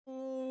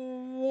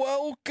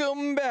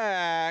Welcome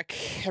back,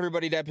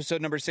 everybody, to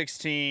episode number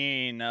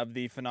 16 of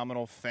the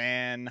Phenomenal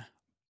Fan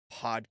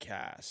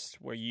Podcast,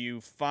 where you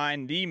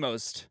find the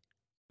most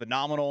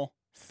phenomenal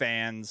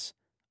fans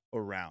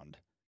around.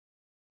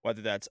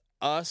 Whether that's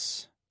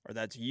us or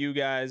that's you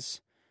guys,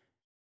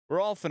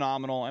 we're all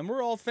phenomenal and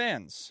we're all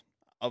fans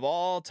of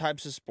all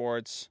types of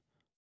sports,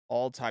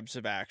 all types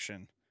of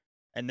action.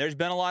 And there's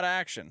been a lot of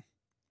action.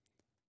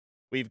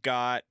 We've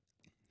got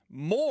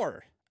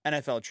more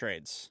NFL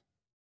trades.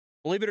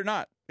 Believe it or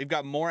not, we've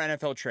got more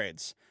NFL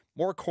trades,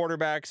 more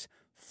quarterbacks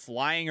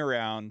flying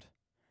around.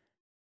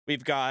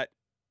 We've got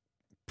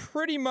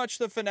pretty much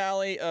the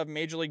finale of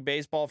Major League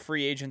Baseball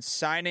free agents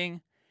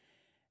signing.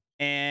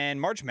 And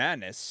March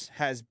Madness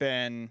has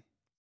been,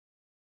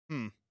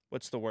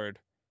 what's the word?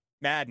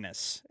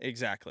 Madness,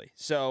 exactly.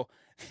 So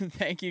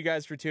thank you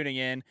guys for tuning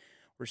in.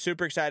 We're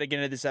super excited to get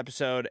into this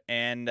episode.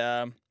 And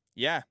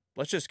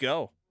let's just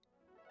go.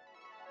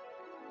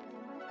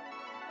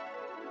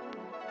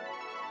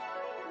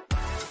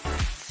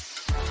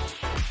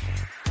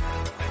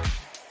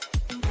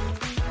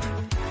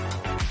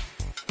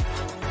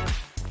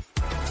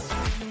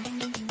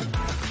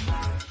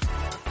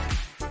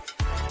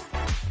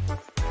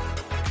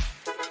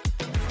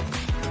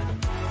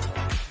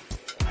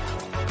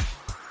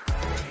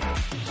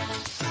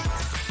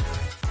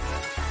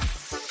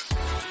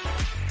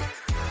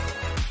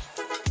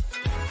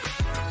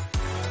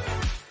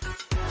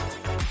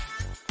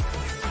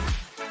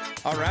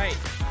 All right.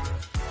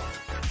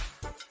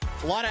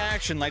 A lot of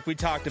action like we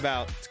talked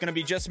about. It's going to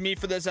be just me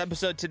for this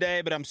episode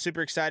today, but I'm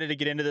super excited to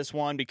get into this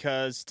one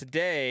because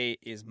today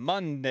is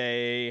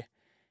Monday,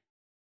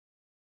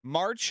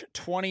 March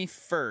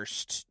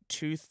 21st,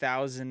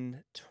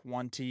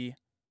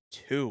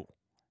 2022.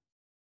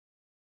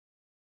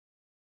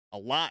 A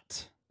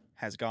lot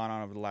has gone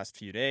on over the last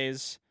few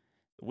days.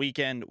 The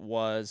weekend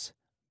was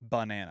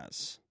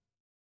bananas.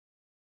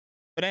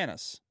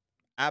 Bananas.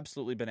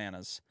 Absolutely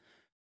bananas.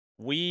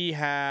 We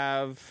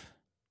have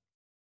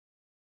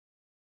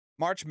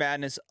March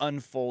Madness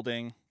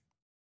unfolding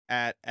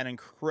at an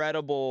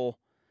incredible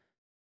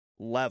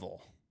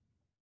level.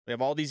 We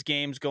have all these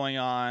games going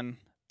on,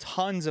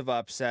 tons of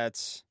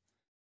upsets.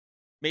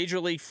 Major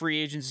League free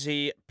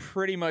agency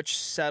pretty much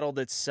settled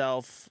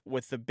itself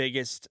with the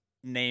biggest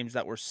names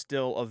that were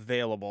still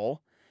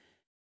available.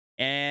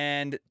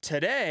 And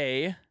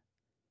today,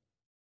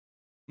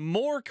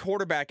 more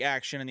quarterback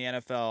action in the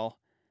NFL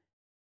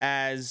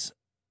as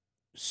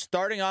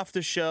starting off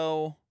the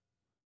show,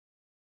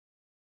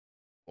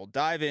 we'll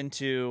dive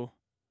into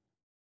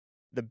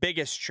the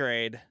biggest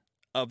trade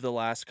of the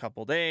last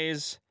couple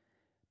days.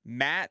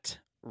 Matt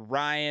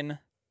Ryan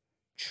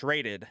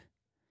traded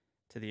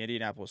to the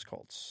Indianapolis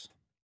Colts.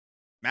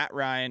 Matt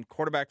Ryan,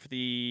 quarterback for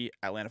the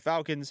Atlanta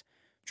Falcons,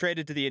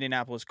 traded to the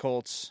Indianapolis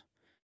Colts.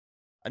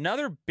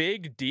 Another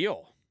big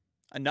deal.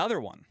 Another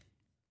one.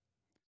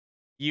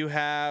 You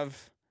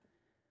have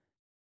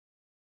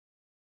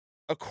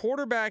a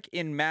quarterback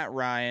in Matt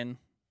Ryan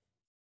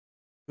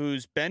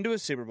who's been to a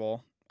Super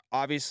Bowl.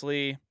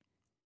 Obviously,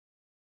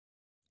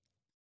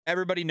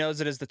 everybody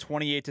knows it as the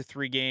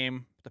 28-3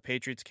 game. The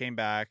Patriots came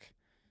back,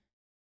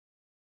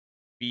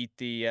 beat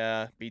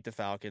the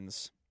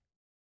Falcons.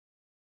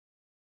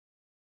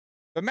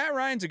 But Matt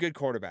Ryan's a good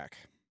quarterback.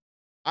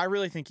 I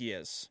really think he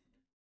is.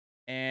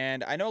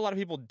 And I know a lot of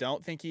people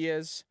don't think he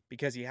is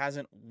because he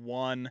hasn't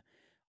won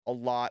a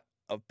lot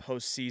of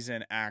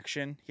postseason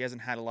action. He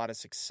hasn't had a lot of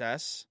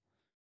success.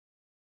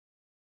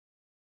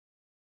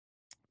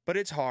 But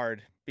it's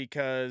hard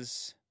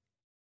because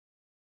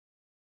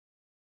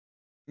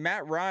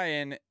Matt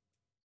Ryan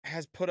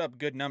has put up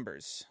good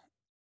numbers.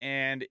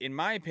 And in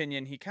my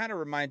opinion, he kind of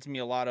reminds me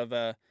a lot of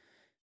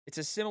it's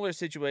a similar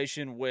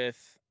situation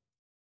with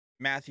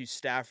Matthew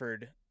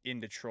Stafford in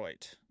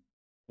Detroit,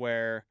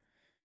 where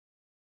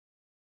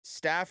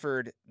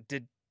Stafford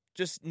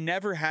just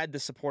never had the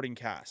supporting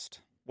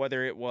cast,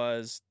 whether it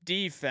was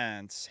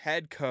defense,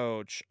 head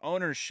coach,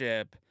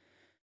 ownership,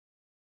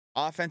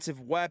 offensive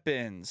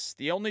weapons.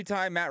 The only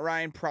time Matt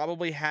Ryan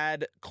probably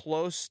had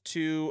close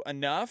to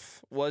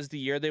enough was the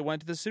year they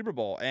went to the Super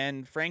Bowl.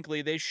 And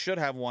frankly, they should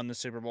have won the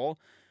Super Bowl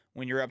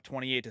when you're up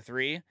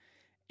 28-3.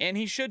 And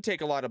he should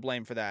take a lot of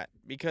blame for that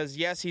because,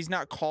 yes, he's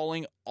not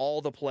calling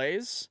all the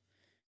plays.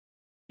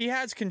 He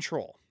has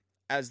control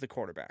as the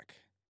quarterback.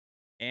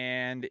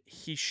 And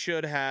he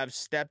should have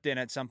stepped in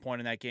at some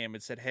point in that game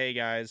and said, hey,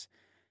 guys,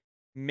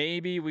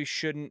 maybe we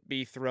shouldn't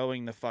be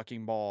throwing the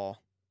fucking ball.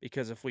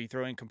 Because if we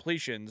throw in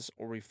completions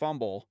or we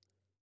fumble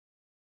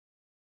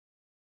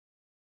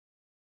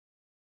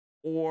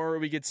or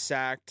we get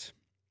sacked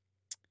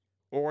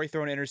or we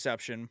throw an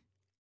interception,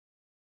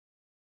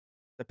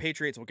 the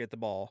Patriots will get the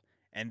ball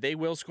and they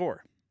will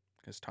score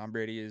because Tom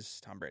Brady is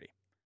Tom Brady.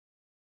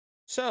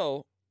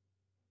 So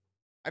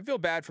I feel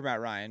bad for Matt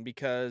Ryan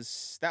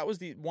because that was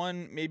the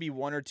maybe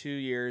 1 or 2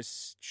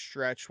 years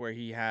stretch where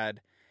he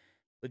had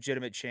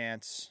legitimate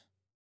chance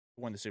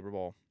to win the Super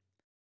Bowl.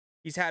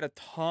 He's had a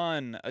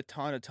ton of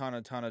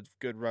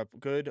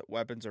good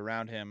weapons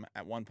around him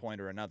at one point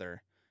or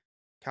another.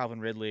 Calvin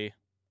Ridley,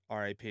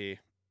 RIP.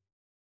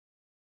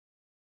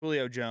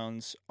 Julio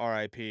Jones,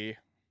 RIP.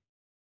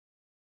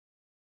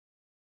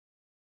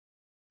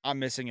 I'm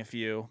missing a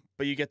few,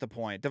 but you get the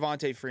point.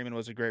 Devontae Freeman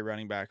was a great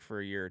running back for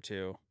a year or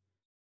two.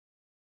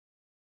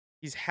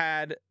 He's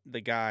had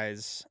the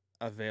guys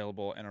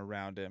available and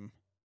around him.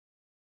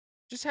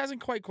 Just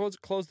hasn't quite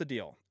closed the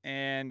deal.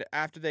 And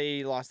after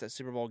they lost that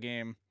Super Bowl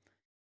game,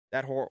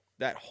 that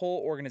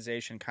whole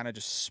organization kind of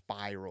just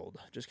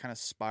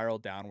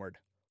spiraled downward.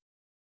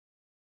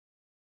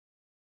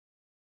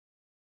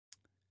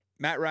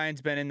 Matt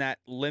Ryan's been in that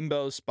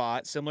limbo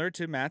spot, similar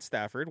to Matt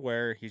Stafford,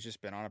 where he's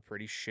just been on a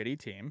pretty shitty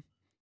team.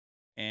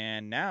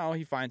 And now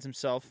he finds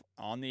himself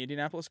on the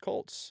Indianapolis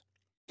Colts.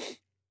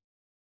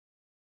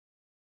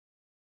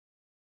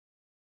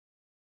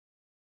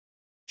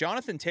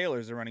 Jonathan Taylor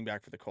is the running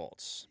back for the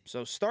Colts.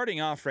 So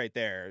starting off right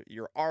there,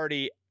 you're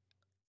already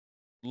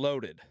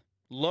loaded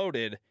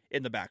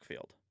in the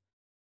backfield.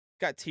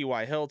 Got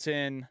T.Y.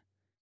 Hilton.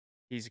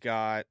 He's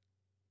got...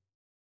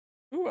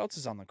 Who else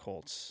is on the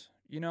Colts?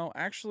 You know,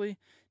 actually,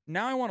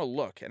 now I want to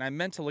look, and I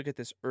meant to look at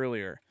this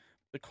earlier.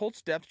 The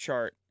Colts depth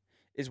chart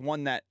is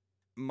one that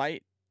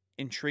might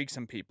intrigue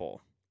some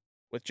people.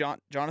 With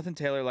Jonathan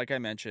Taylor, like I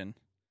mentioned,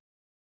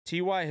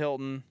 T.Y.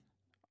 Hilton,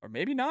 or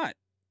maybe not,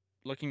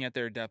 looking at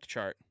their depth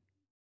chart.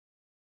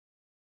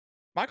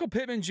 Michael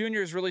Pittman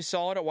Jr. is really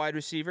solid at wide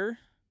receiver.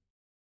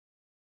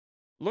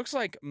 Looks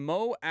like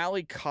Mo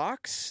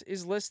Alley-Cox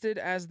is listed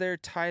as their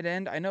tight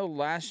end. I know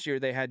last year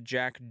they had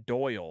Jack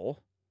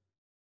Doyle.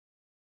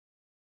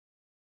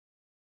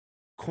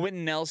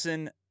 Quentin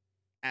Nelson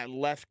at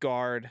left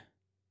guard.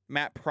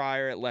 Matt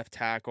Pryor at left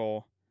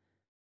tackle.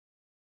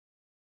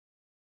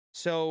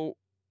 So,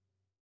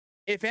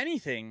 if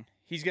anything,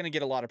 he's going to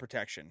get a lot of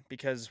protection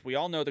because we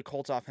all know the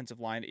Colts offensive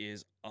line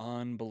is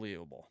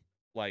unbelievable.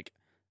 Like,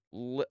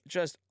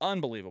 just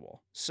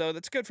unbelievable. So,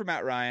 that's good for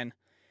Matt Ryan.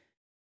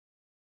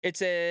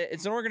 It's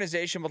an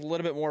organization with a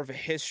little bit more of a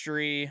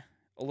history,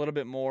 a little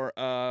bit more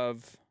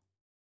of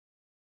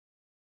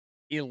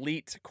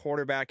elite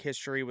quarterback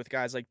history with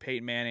guys like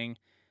Peyton Manning,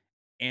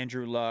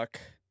 Andrew Luck,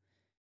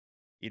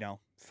 you know,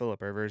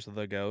 Phillip Rivers,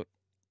 the GOAT.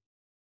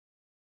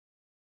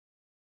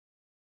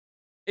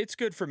 It's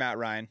good for Matt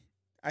Ryan.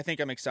 I think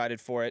I'm excited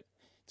for it.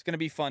 It's going to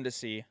be fun to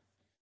see.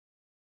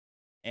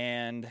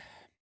 And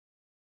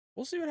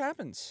we'll see what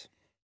happens.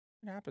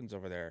 What happens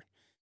over there.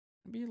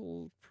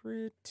 It'll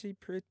be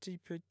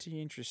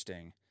pretty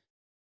interesting,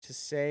 to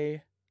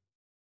say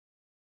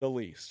the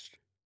least.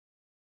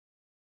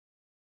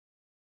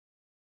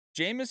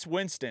 Jameis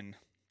Winston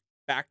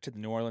back to the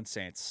New Orleans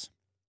Saints.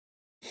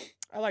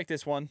 I like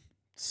this one.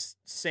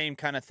 Same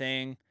kind of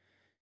thing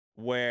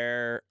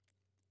where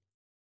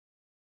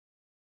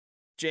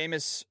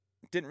Jameis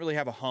didn't really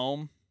have a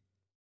home.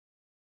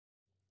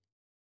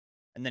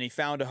 And then he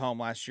found a home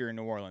last year in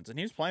New Orleans. And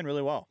he was playing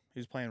really well.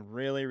 He was playing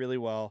really, really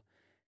well.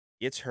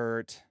 Gets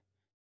hurt.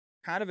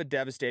 Kind of a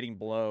devastating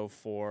blow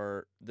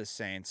for the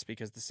Saints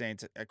because the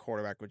Saints at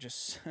quarterback were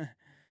just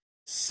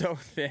so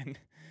thin.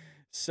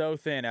 So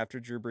thin after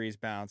Drew Brees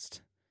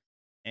bounced.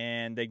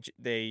 And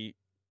they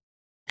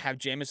have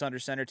Jameis under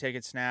center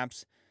taking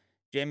snaps.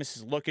 Jameis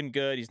is looking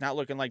good. He's not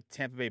looking like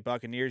Tampa Bay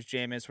Buccaneers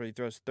Jameis where he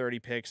throws 30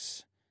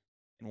 picks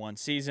in one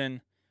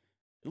season.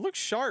 It looks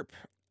sharp.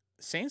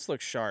 Saints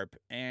look sharp,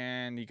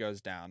 and he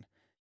goes down.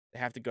 They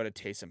have to go to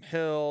Taysom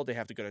Hill. They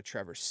have to go to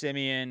Trevor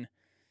Siemian.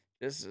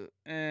 This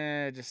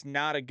is just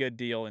not a good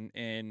deal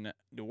in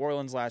New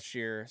Orleans last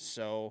year.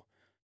 So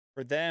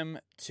for them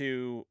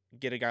to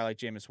get a guy like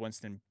Jameis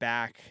Winston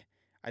back,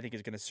 I think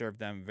is going to serve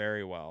them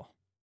very well.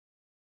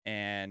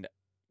 And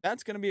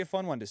that's going to be a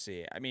fun one to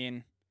see. I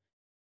mean,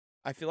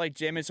 I feel like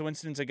Jameis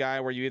Winston's a guy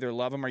where you either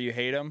love him or you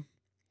hate him.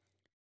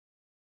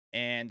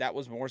 And that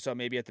was more so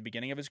maybe at the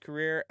beginning of his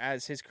career.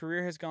 As his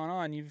career has gone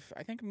on,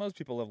 I think most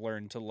people have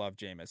learned to love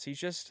Jameis.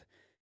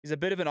 He's a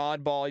bit of an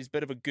oddball. He's a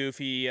bit of a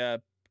goofy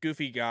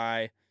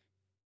guy.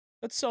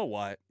 But so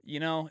what? You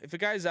know, if a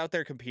guy's out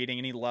there competing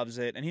and he loves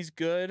it and he's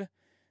good,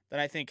 then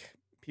I think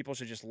people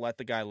should just let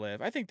the guy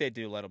live. I think they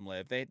do let him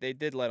live. They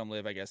did let him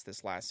live, I guess,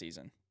 this last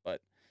season.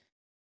 But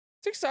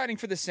it's exciting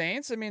for the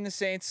Saints. I mean, the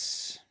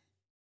Saints,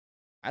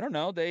 I don't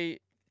know.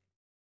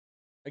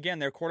 Again,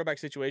 their quarterback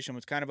situation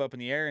was kind of up in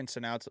the air, and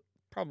so now it's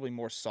probably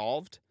more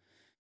solved.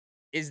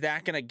 Is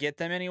that going to get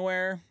them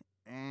anywhere?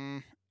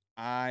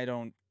 I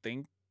don't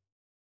think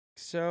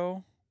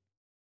so.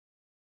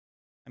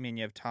 I mean,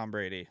 you have Tom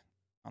Brady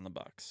on the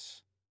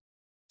Bucs.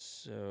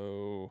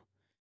 So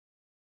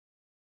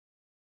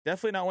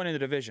definitely not winning the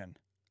division.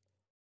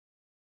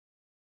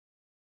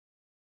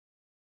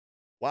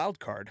 Wild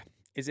card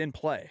is in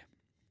play.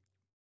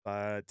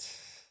 But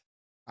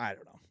I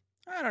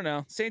don't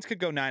know. Saints could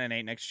go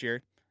 9-8 next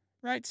year.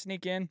 Right?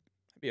 Sneak in.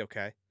 That'd be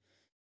okay.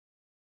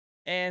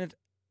 And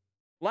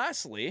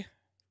lastly,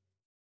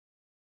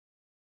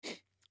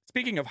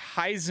 speaking of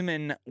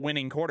Heisman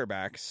winning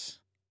quarterbacks,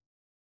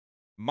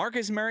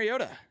 Marcus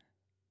Mariota.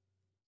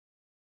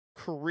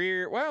 I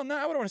wouldn't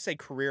want to say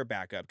career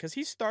backup because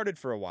he started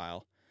for a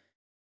while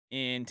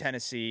in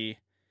Tennessee.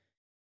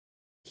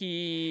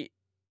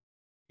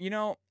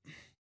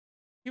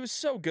 He was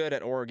so good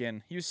at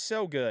Oregon. He was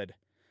so good.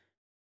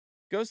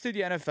 Goes through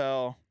the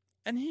NFL,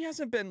 and he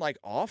hasn't been like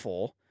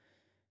awful,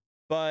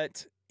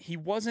 but he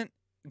wasn't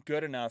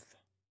good enough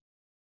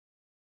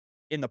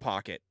in the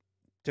pocket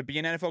to be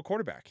an NFL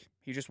quarterback.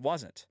 He just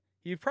wasn't.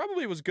 He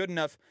probably was good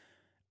enough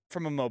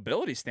from a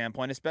mobility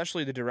standpoint,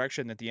 especially the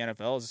direction that the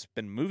NFL has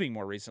been moving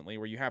more recently,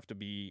 where you have to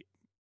be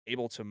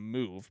able to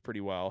move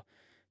pretty well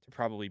to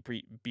probably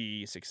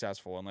be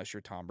successful unless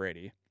you're Tom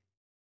Brady.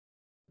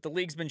 The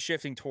league's been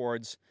shifting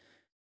towards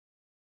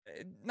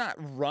not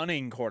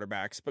running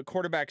quarterbacks, but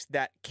quarterbacks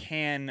that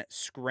can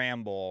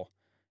scramble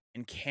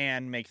and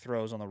can make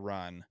throws on the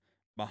run.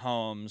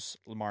 Mahomes,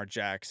 Lamar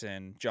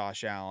Jackson,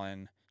 Josh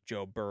Allen,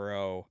 Joe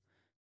Burrow,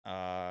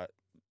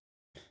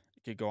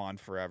 could go on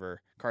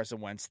forever.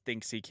 Carson Wentz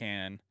thinks he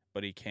can,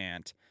 but he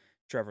can't.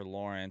 Trevor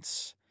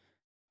Lawrence,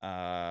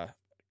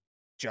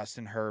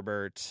 Justin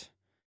Herbert,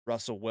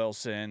 Russell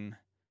Wilson.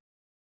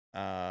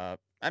 I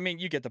mean,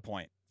 you get the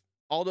point.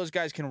 All those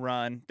guys can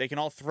run. They can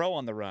all throw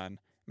on the run.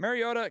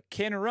 Mariota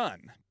can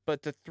run,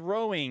 but the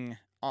throwing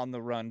on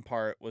the run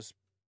part was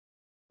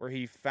where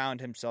he found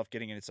himself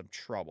getting into some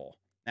trouble.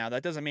 Now,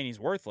 that doesn't mean he's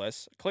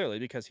worthless, clearly,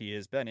 because he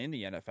has been in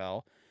the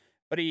NFL,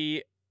 but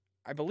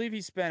I believe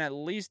he spent at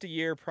least a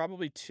year,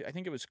 probably two, I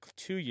think it was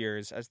 2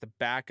 years, as the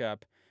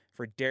backup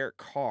for Derek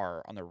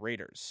Carr on the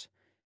Raiders.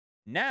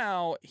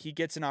 Now he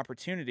gets an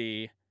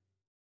opportunity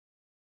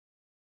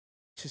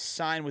to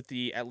sign with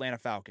the Atlanta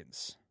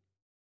Falcons,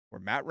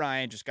 where Matt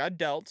Ryan just got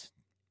dealt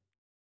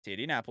to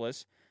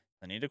Indianapolis.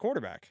 They need a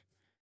quarterback.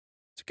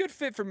 It's a good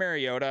fit for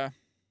Mariota.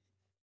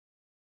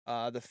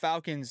 The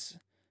Falcons,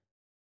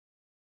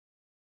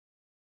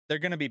 they're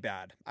going to be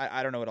bad.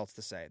 I don't know what else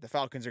to say. The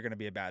Falcons are going to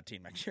be a bad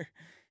team next year.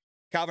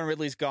 Calvin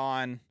Ridley's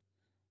gone.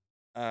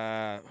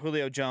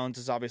 Julio Jones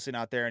is obviously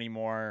not there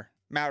anymore.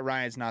 Matt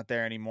Ryan's not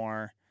there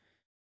anymore.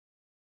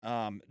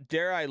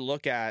 Dare I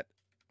look at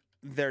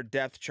their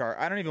depth chart?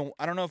 I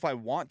don't know if I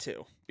want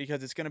to,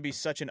 because it's going to be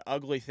such an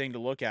ugly thing to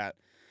look at.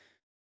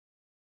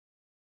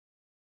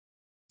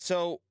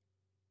 So,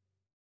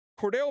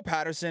 Cordell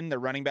Patterson, the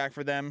running back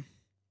for them,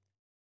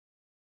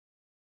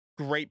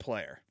 great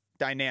player,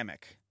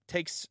 dynamic,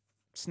 takes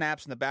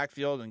snaps in the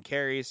backfield and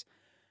carries.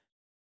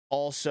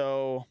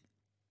 Also,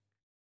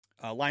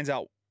 lines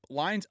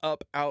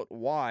up out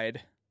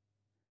wide,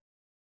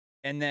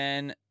 and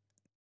then,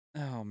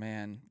 oh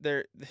man,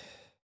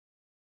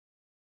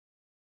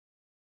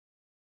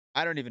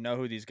 I don't even know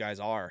who these guys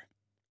are.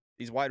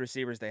 These wide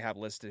receivers they have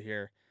listed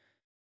here.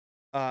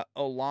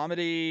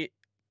 Olamide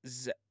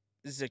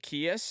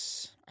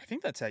Zaccheaus, I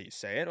think that's how you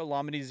say it.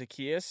 Olamide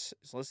Zaccheaus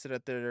is listed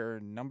at their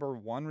number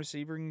 1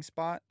 receiving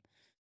spot.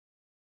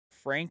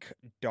 Frank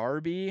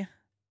Darby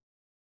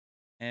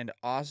and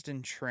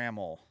Austin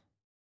Trammell.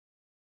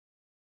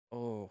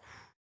 Oh,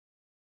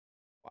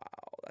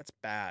 wow, that's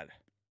bad.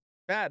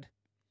 Bad.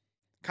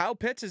 Kyle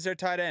Pitts is their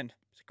tight end.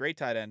 He's a great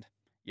tight end.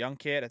 Young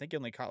kid. I think he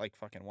only caught like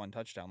fucking 1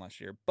 touchdown last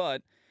year.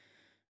 But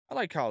I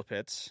like Kyle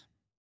Pitts.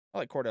 I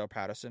like Cordell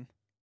Patterson.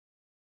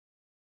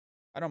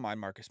 I don't mind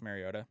Marcus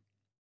Mariota.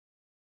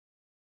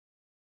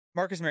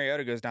 Marcus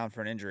Mariota goes down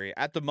for an injury.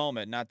 At the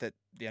moment, not that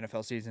the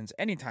NFL season's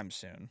anytime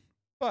soon,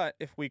 but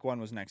if week 1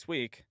 was next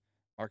week,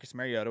 Marcus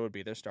Mariota would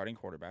be their starting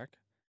quarterback.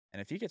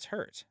 And if he gets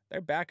hurt,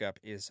 their backup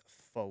is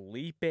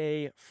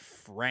Felipe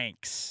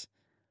Franks.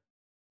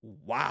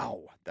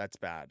 Wow, that's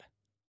bad.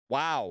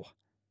 Wow.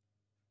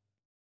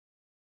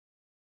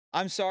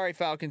 I'm sorry,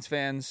 Falcons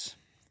fans.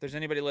 If there's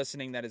anybody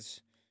listening that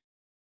is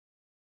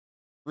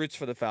roots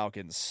for the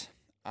Falcons,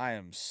 I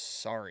am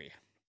sorry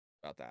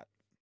about that.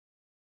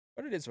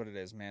 But it is what it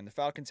is, man. The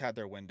Falcons had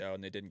their window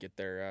and they didn't get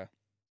their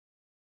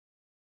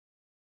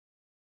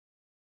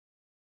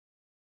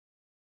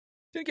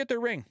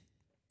ring.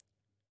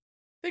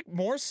 I think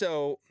more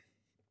so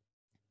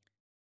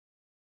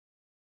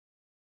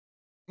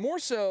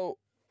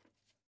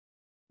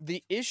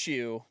the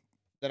issue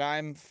that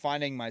I'm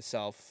finding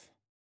myself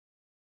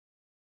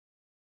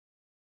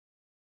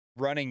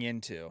running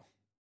into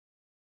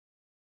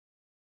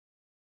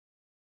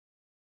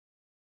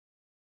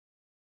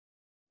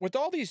with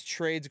all these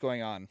trades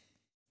going on.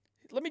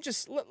 Let me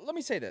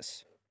say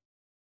this.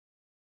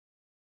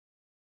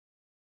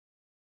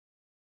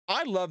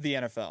 I love the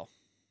NFL.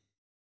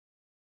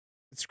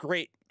 It's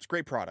great. It's a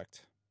great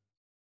product.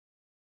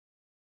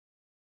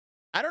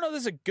 I don't know if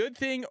this is a good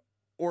thing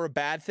or a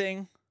bad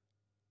thing,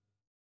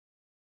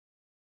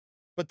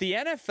 but the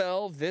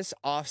NFL this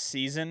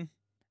offseason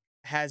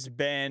has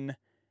been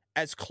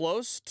as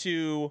close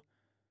to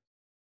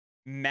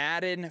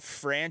Madden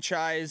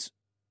franchise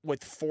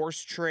with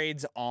forced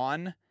trades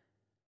on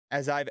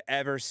as I've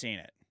ever seen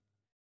it.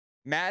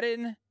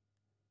 Madden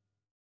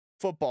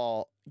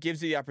football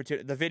gives you the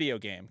opportunity, the video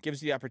game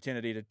gives you the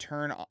opportunity to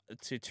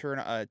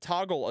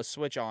toggle a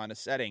switch on, a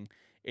setting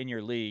in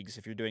your leagues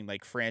if you're doing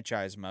like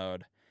franchise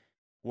mode,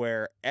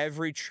 where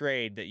every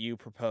trade that you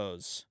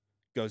propose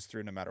goes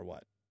through no matter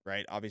what,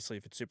 right? Obviously,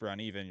 if it's super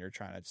uneven, you're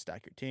trying to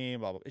stack your team,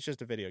 blah, blah, blah. It's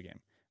just a video game.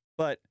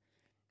 But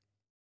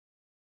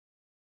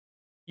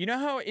you know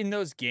how in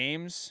those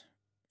games,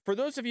 for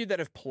those of you that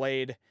have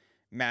played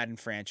Madden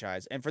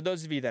franchise. And for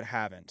those of you that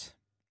haven't,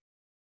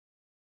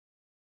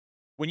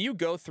 when you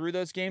go through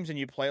those games and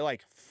you play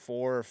like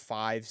 4 or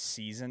 5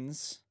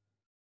 seasons,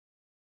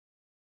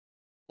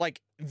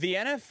 like the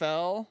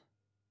NFL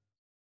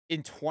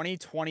in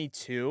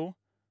 2022,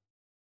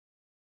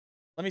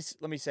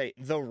 let me say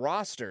the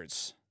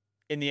rosters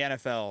in the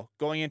NFL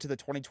going into the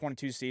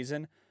 2022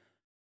 season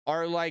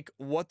are like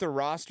what the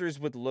rosters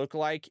would look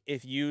like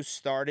if you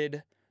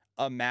started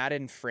a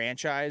Madden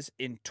franchise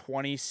in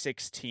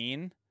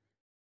 2016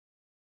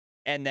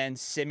 and then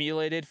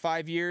simulated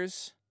 5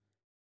 years.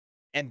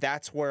 And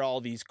that's where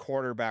all these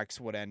quarterbacks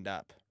would end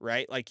up,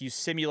 right? Like you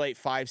simulate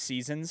 5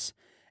 seasons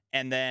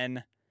and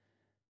then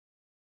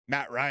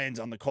Matt Ryan's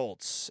on the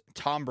Colts.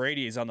 Tom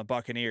Brady is on the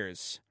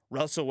Buccaneers.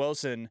 Russell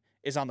Wilson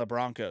is on the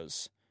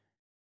Broncos.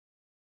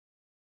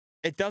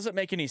 It doesn't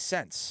make any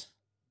sense.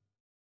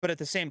 But at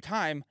the same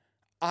time,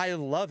 I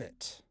love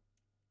it.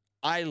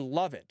 I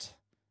love it.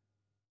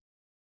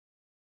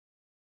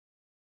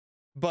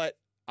 But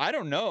I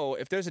don't know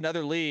if there's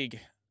another league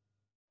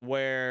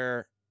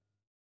where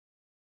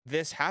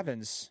this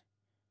happens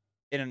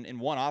in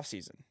one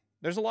offseason.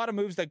 There's a lot of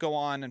moves that go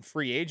on and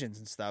free agents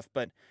and stuff,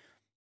 but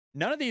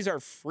none of these are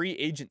free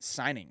agent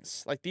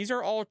signings. Like these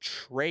are all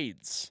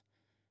trades.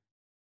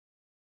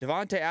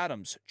 Davante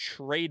Adams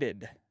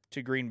traded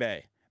to Green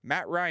Bay.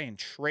 Matt Ryan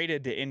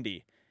traded to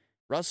Indy.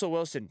 Russell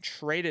Wilson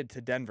traded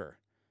to Denver.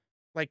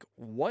 Like,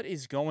 what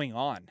is going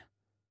on?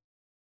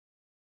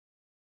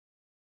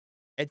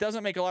 It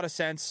doesn't make a lot of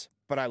sense,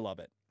 but I love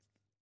it.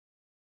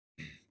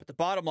 But the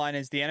bottom line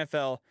is the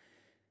NFL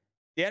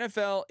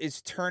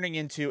is turning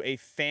into a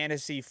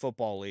fantasy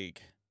football league.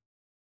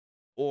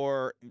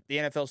 Or the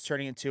NFL is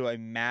turning into a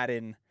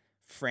Madden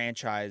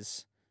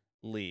franchise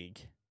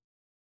league.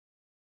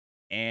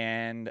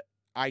 And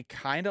I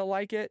kind of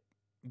like it,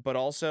 but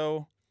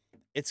also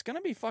it's going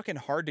to be fucking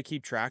hard to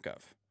keep track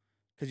of.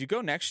 Because you go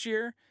next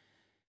year,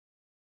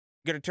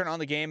 you're going to turn on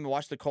the game and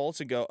watch the Colts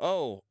and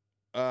go,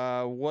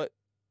 what?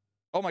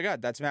 Oh my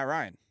God, that's Matt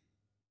Ryan.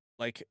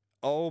 Like,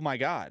 oh my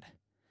God.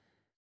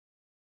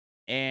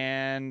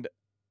 And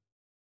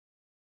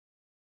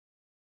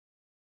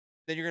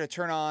then you're going to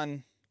turn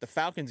on the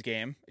Falcons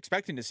game,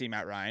 expecting to see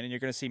Matt Ryan, and you're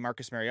going to see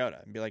Marcus Mariota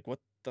and be like, what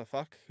the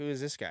fuck? Who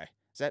is this guy?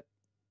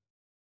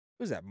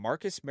 Who's that?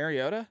 Marcus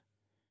Mariota?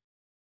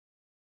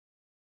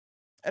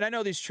 And I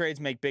know these trades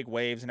make big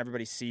waves and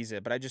everybody sees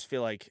it, but I just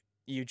feel like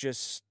you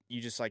just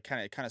like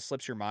kind of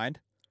slips your mind.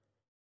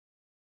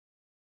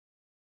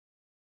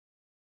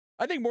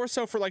 I think more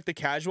so for like the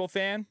casual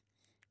fan,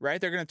 right?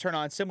 They're going to turn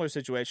on similar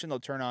situation. They'll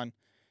turn on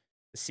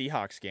the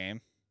Seahawks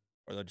game,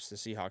 or the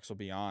Seahawks will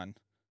be on,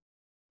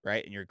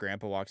 right? And your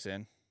grandpa walks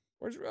in.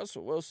 Where's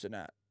Russell Wilson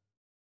at?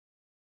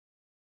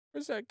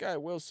 Where's that guy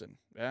Wilson?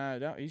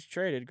 No, he's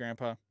traded,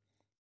 Grandpa.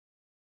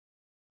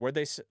 Who are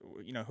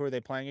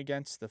they playing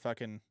against?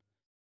 The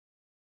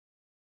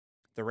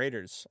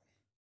Raiders.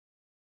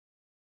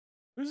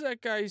 Who's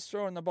that guy he's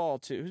throwing the ball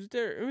to?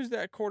 Who's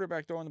that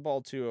quarterback throwing the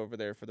ball to over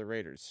there for the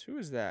Raiders? Who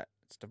is that?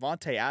 It's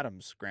Davante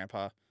Adams,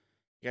 Grandpa.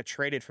 He got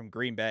traded from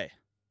Green Bay.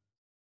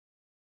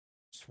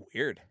 It's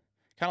weird.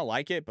 Kind of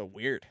like it, but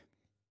weird.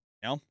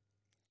 You know?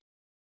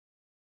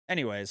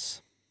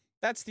 Anyways,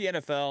 that's the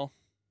NFL.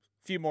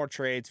 A few more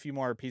trades, a few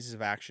more pieces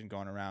of action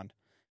going around.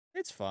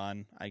 It's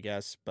fun, I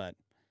guess, but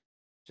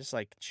just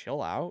like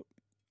chill out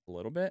a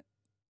little bit.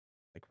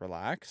 Like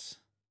relax.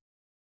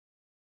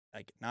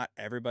 Like not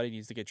everybody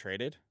needs to get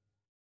traded.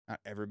 Not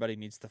everybody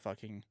needs to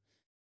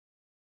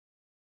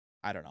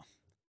I don't know.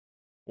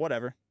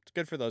 Whatever. It's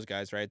good for those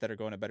guys, right, that are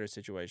going to better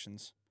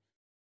situations.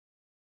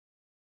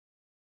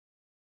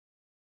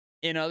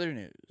 In other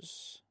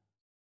news,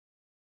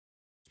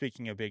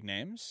 speaking of big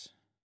names,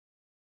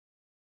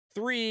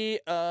 3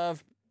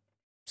 of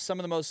some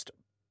of the most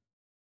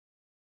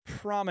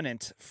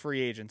prominent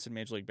free agents in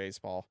Major League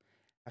Baseball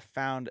have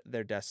found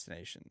their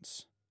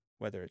destinations,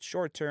 whether it's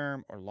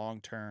short-term or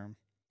long-term.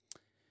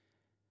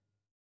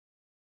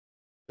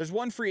 There's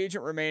one free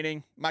agent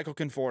remaining, Michael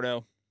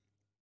Conforto.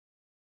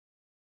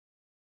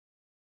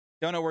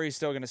 Don't know where he's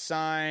still going to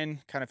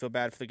sign. Kind of feel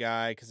bad for the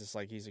guy because it's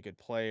like he's a good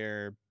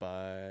player,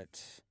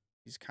 but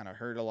he's kind of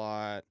hurt a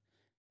lot.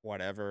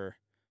 Whatever.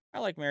 I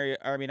like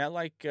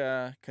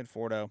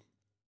Conforto.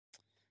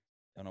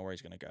 Don't know where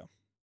he's going to go.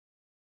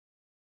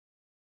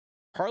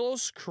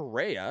 Carlos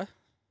Correa,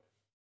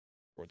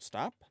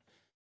 shortstop,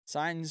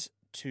 signs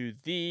to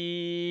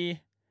the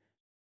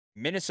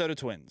Minnesota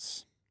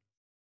Twins.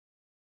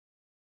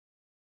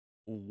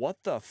 What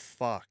the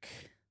fuck?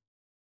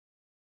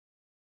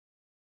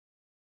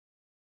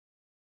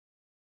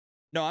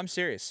 No, I'm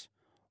serious.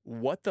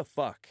 What the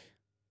fuck?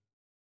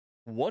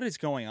 What is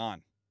going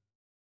on?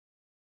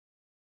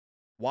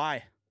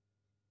 Why?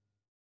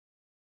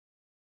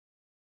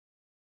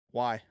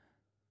 Why?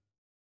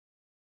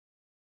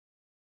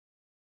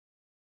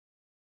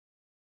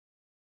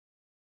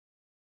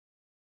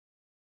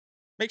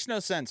 Makes no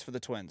sense for the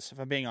Twins, if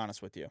I'm being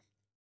honest with you.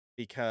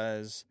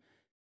 Because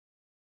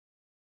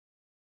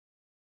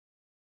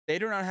they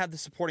do not have the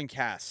supporting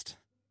cast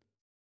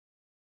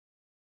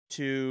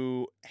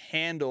to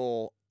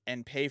handle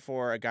and pay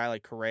for a guy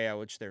like Correa,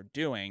 which they're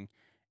doing,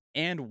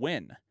 and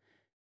win.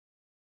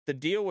 The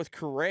deal with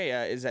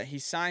Correa is that he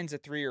signs a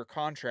 3-year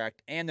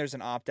contract and there's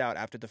an opt-out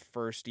after the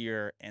first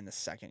year and the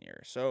second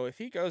year. So if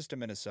he goes to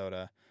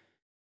Minnesota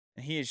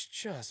and he is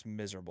just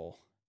miserable,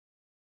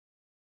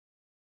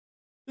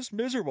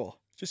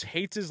 just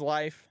hates his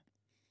life,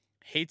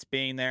 hates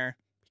being there,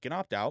 he can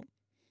opt out.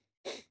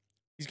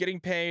 He's getting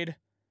paid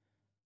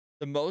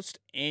the most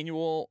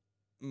annual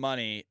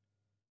money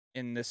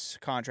in this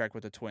contract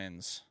with the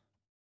Twins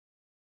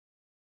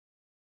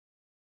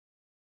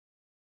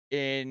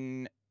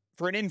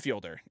for an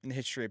infielder in the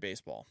history of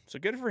baseball. So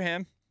good for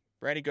him.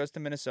 Brady goes to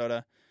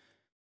Minnesota.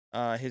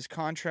 His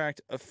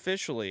contract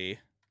officially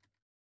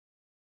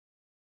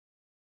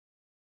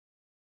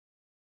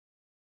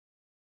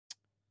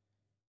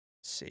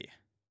see.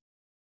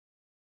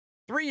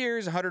 3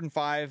 years,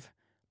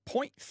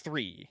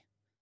 $105.3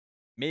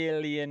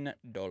 million.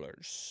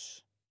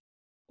 It's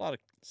a lot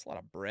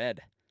of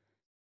bread.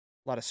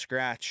 A lot of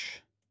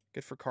scratch.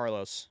 Good for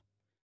Carlos.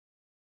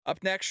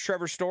 Up next,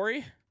 Trevor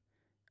Story.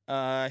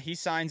 He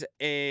signs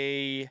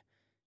a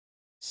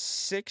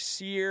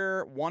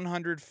 6-year,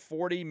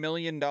 $140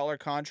 million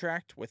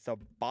contract with the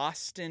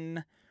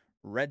Boston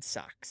Red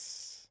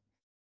Sox.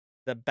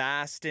 The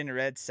Boston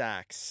Red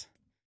Sox.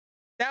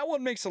 That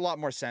one makes a lot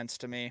more sense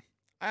to me.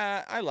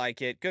 I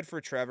like it. Good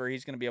for Trevor.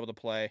 He's going to be able to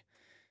play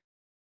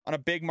on a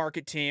big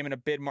market team in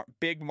a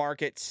big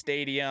market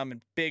stadium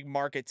and big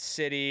market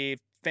city.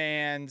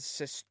 Fans,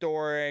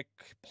 historic,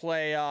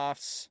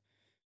 playoffs,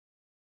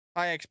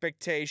 high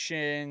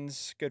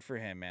expectations. Good for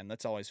him, man.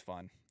 That's always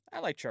fun.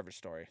 I like Trevor's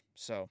story.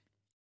 So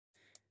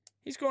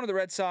he's going to the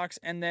Red Sox.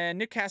 And then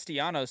Nick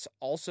Castellanos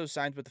also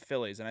signed with the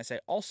Phillies. And I say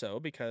also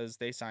because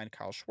they signed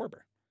Kyle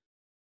Schwarber.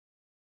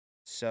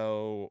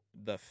 So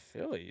the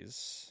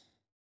Phillies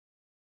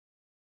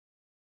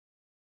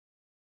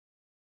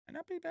might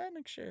not be bad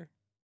next year.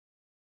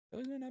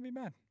 Phillies might not be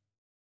bad.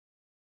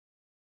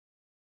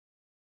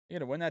 You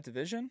gonna win that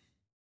division?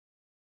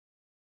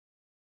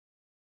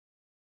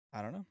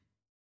 I don't know.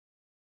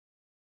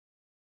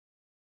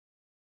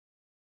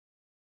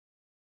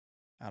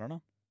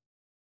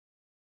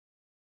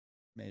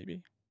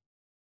 Maybe.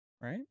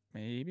 Right?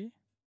 Maybe.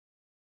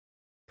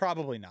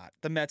 Probably not.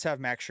 The Mets have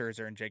Max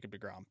Scherzer and Jacob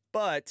deGrom.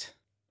 But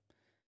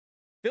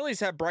Phillies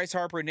have Bryce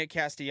Harper, Nick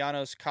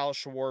Castellanos, Kyle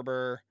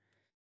Schwarber.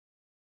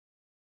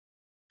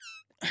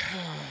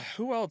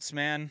 Who else,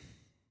 man?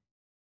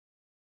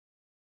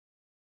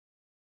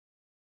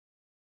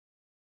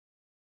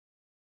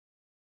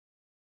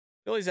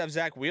 Phillies have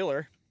Zach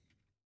Wheeler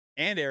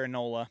and Aaron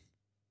Nola.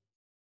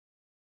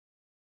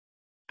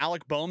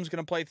 Alec Boehm's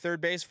going to play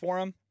third base for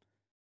him.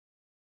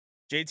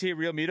 JT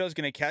Realmuto is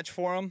going to catch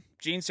for him.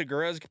 Gene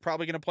Segura is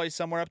probably going to play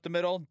somewhere up the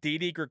middle.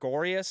 Didi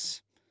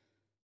Gregorius.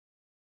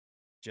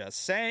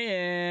 Just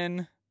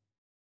saying.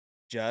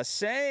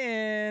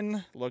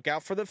 Look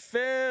out for the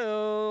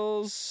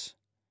Phils.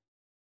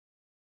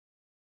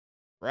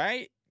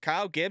 Right?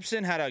 Kyle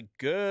Gibson had a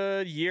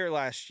good year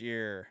last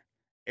year.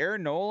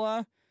 Aaron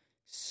Nola,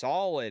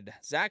 solid.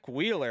 Zach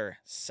Wheeler,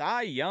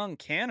 Cy Young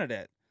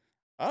candidate.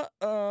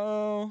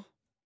 Uh-oh.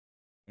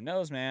 Who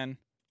knows, man?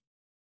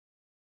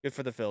 Good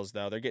for the Phils,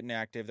 though. They're getting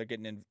active. They're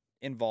getting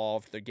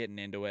involved. They're getting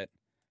into it.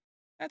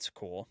 That's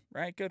cool,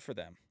 right? Good for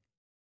them.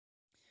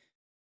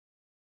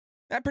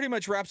 That pretty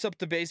much wraps up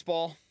the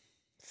baseball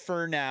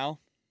for now.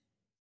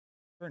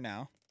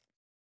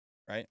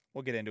 Right?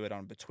 We'll get into it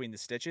on Between the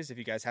Stitches. If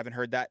you guys haven't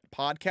heard that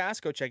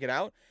podcast, go check it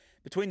out.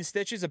 Between the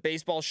Stitches, a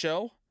baseball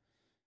show.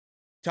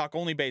 Talk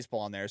only baseball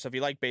on there. So if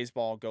you like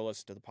baseball, go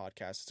listen to the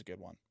podcast. It's a good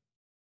one.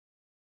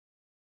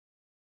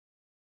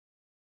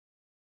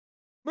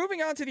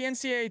 Moving on to the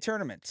NCAA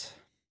tournament.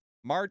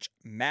 March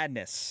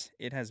Madness.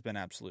 It has been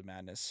absolute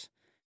madness.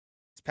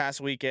 This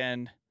past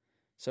weekend,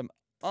 some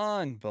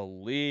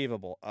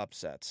unbelievable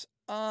upsets.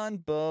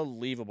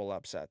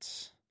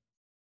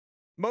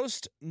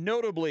 Most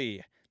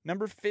notably,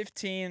 number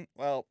 15,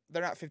 well,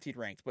 they're not 15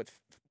 ranked, but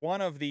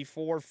one of the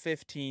 4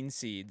 15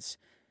 seeds,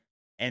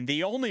 and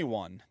the only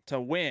one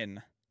to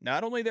win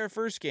not only their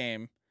first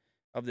game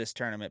of this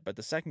tournament, but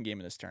the second game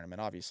of this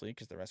tournament, obviously,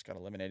 because the rest got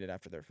eliminated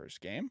after their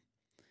first game.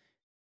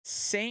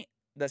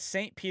 The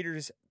St.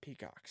 Peter's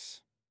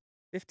Peacocks,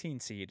 15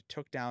 seed,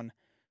 took down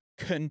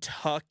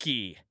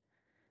Kentucky.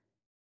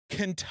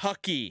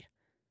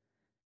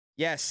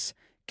 Yes,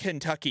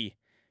 Kentucky.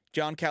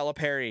 John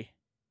Calipari.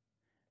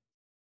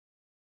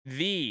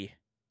 The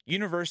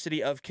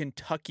University of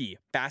Kentucky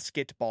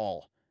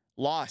basketball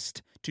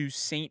lost to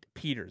St.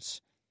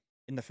 Peter's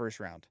in the first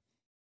round.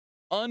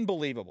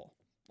 Unbelievable.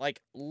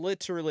 Like,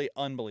 literally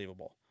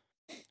unbelievable.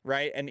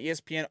 Right? And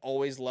ESPN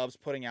always loves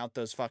putting out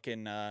those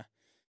fucking,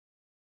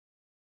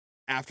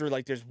 after,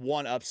 like, there's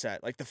one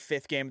upset. Like, the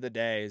 5th game of the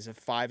day is a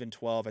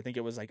 5-12. I think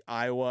it was, like,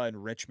 Iowa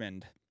and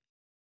Richmond.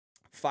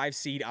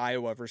 5-seed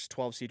Iowa versus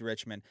 12-seed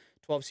Richmond.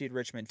 12-seed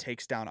Richmond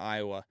takes down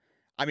Iowa.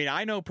 I mean,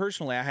 I know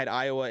personally I had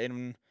Iowa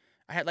in,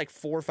 I had like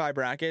 4 or 5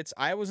 brackets.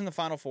 Iowa was in the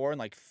Final Four in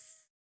like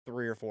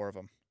 3 or 4 of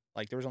them.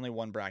 Like, there was only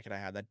one bracket I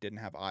had that didn't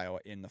have Iowa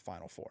in the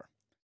Final Four.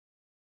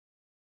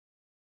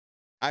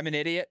 I'm an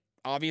idiot,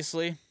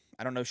 obviously.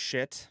 I don't know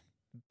shit.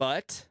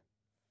 But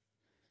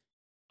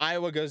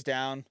Iowa goes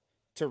down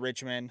to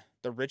Richmond.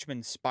 The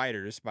Richmond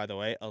Spiders, by the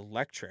way,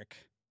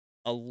 electric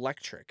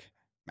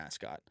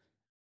mascot.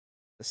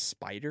 The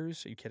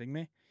Spiders? Are you kidding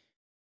me?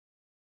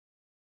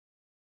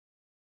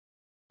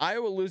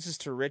 Iowa loses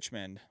to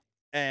Richmond,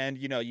 and,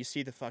 you know, you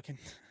see the fucking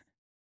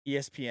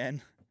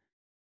ESPN.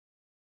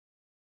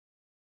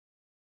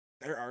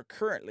 There are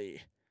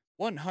currently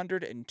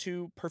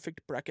 102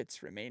 perfect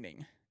brackets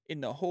remaining in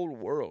the whole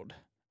world.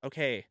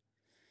 Okay.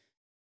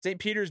 St.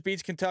 Peter's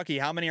beats Kentucky.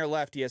 How many are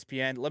left,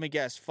 ESPN? Let me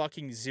guess.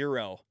 Fucking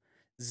zero.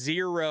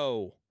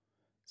 Zero.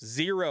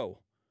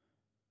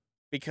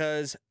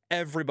 Because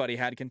everybody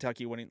had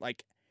Kentucky winning.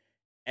 Like,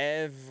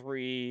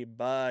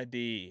 everybody.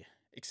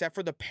 Except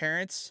for the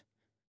parents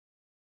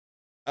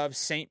of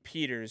St.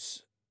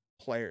 Peter's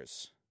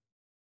players.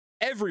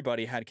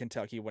 Everybody had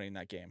Kentucky winning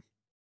that game.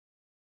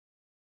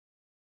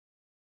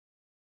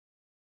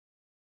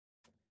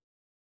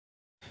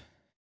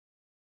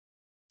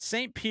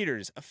 St.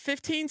 Peter's, a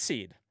 15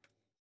 seed.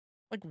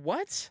 Like,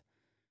 what?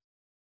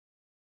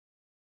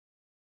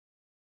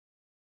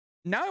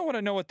 Now I want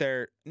to know what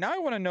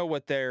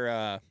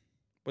their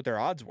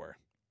odds were.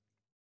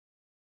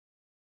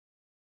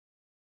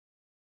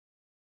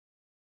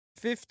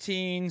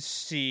 15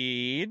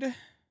 seed.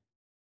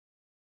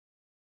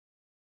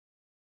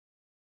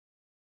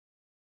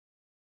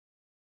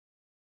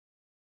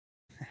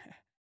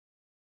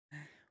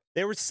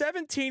 They were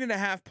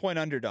 17.5-point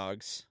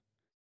underdogs.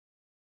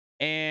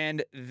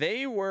 And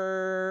they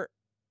were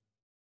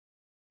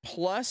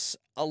plus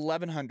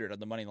 1,100 on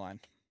the money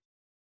line.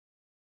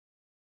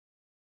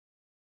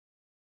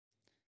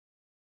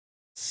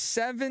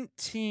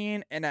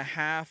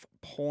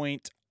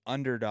 17.5-point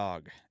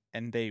underdog.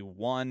 And they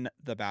won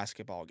the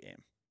basketball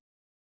game.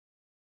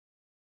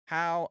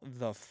 How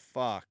the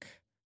fuck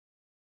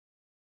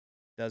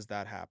does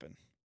that happen?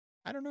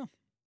 I don't know.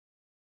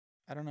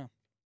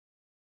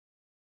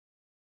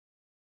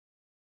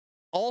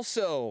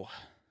 Also,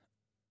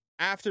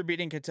 after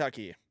beating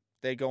Kentucky,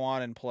 they go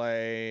on and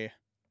play.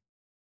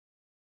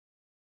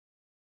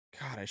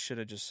 God, I should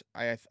have just.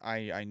 I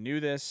knew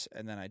this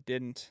and then I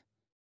didn't.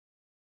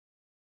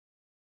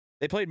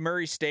 They played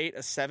Murray State,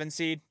 a 7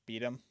 seed, beat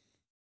them.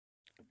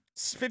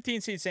 15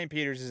 seed St.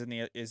 Peter's is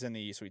in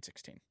the Sweet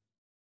 16.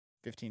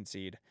 15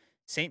 seed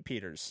St.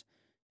 Peter's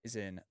is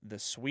in the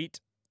Sweet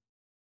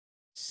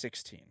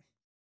 16.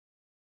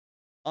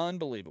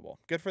 Unbelievable.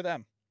 Good for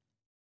them.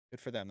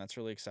 That's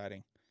really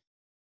exciting.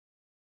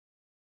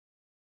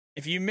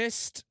 If you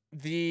missed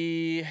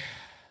the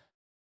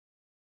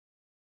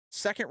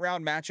second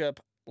round matchup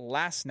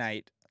last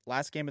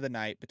game of the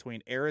night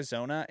between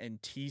Arizona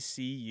and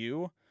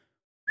TCU,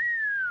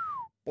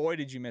 boy,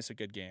 did you miss a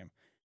good game.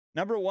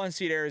 Number 1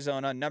 seed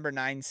Arizona, number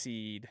 9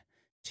 seed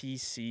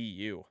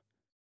TCU.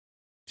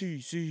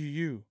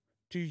 TCU.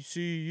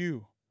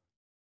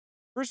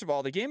 First of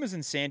all, the game is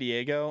in San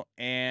Diego,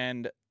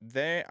 and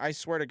I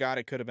swear to God,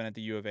 it could have been at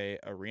the U of A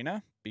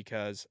arena,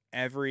 because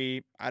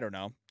every,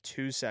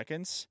 2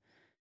 seconds,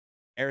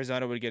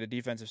 Arizona would get a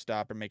defensive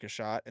stop or make a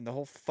shot, and the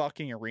whole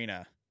fucking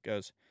arena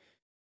goes,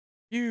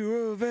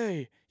 U of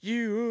A.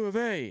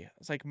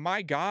 It's like,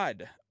 my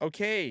God.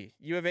 Okay,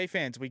 U of A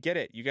fans, we get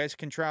it. You guys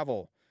can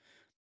travel.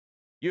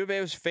 U of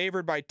A was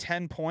favored by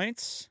 10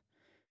 points.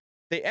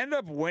 They ended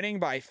up winning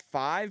by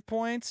 5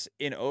 points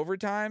in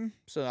overtime.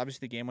 So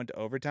obviously the game went to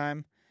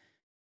overtime.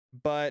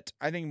 But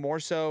I think more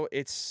so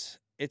it's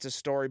a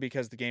story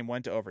because the game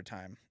went to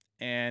overtime.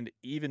 And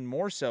even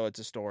more so it's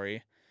a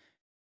story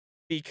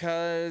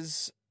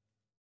because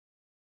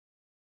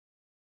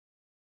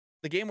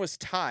the game was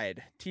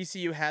tied.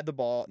 TCU had the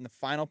ball in the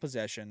final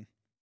possession.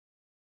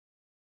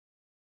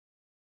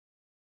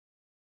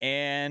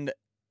 And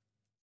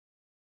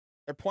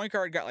their point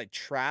guard got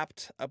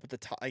trapped up at the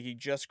top. He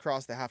just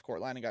crossed the half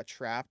court line and got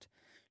trapped.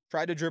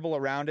 Tried to dribble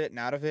around it and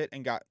out of it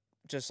and got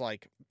just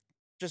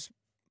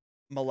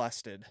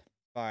molested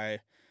by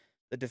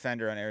the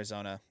defender on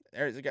Arizona.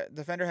 The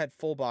defender had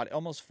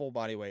almost full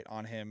body weight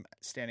on him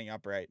standing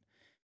upright.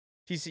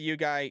 TCU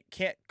guy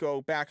can't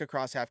go back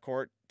across half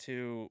court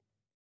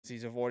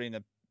he's avoiding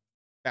the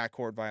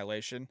backcourt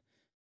violation.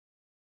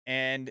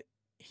 And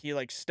he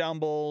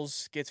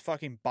stumbles, gets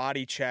fucking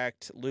body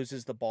checked,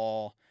 loses the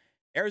ball.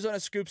 Arizona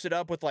scoops it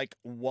up with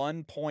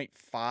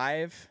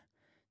 1.5,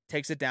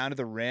 takes it down to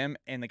the rim,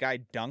 and the guy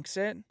dunks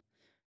it.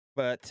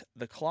 But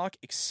the clock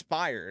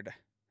expired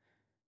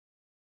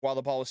while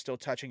the ball was still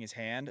touching his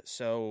hand,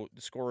 so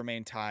the score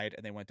remained tied,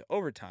 and they went to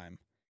overtime.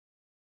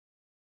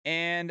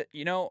 And,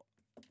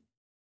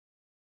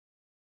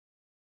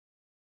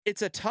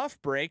 it's a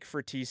tough break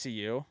for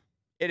TCU.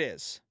 It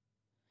is.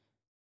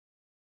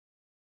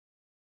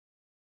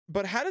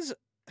 But how does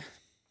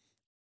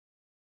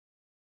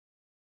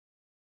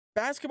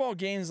basketball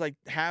games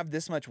have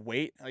this much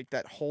weight,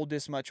 that hold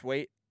this much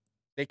weight?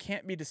 They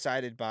can't be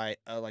decided by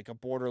a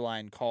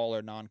borderline call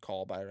or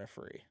non-call by a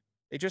referee.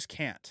 They just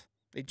can't.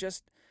 It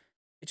just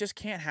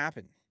can't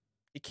happen.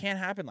 It can't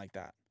happen like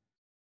that.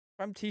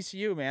 If I'm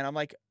TCU, man, I'm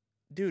like,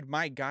 dude,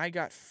 my guy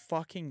got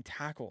fucking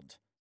tackled.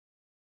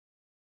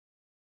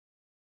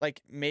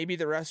 Like, maybe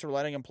the refs were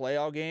letting him play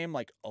all game,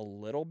 like, a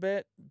little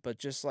bit, but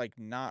just, like,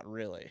 not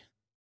really.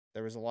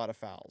 There was a lot of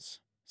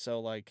fouls. So,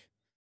 like,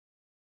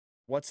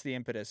 what's the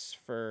impetus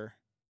for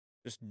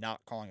just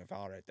not calling a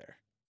foul right there?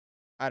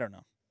 I don't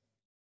know.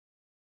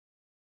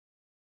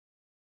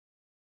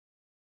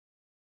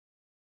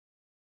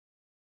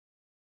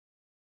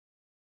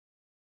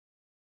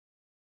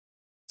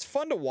 It's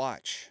fun to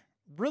watch.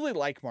 Really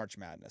like March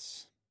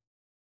Madness.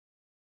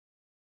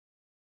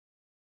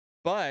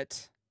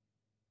 But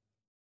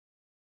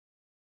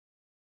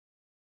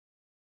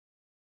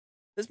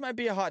this might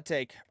be a hot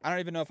take. I don't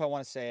even know if I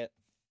want to say it.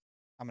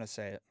 I'm going to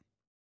say it.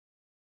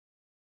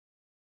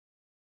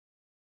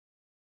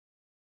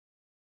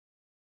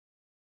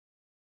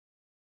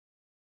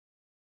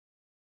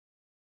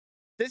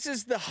 This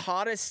is the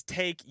hottest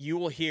take you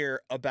will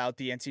hear about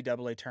the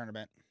NCAA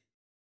tournament.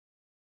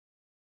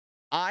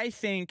 I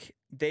think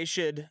they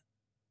should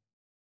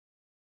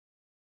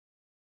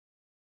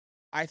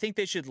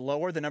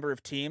lower the number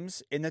of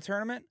teams in the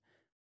tournament,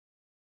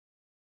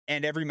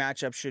 and every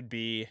matchup should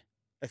be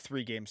a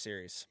 3-game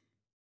series.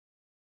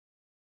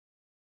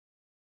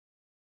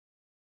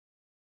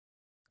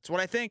 That's what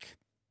I think.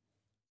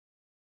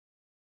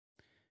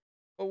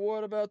 But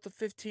what about the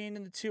 15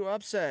 and the 2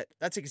 upset?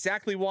 That's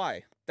exactly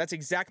why. That's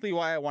exactly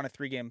why I want a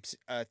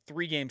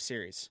 3-game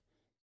series.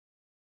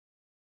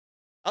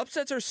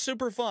 Upsets are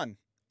super fun.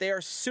 They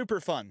are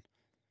super fun.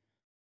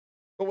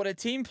 But when a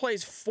team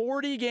plays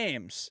 40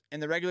 games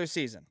in the regular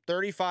season,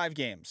 35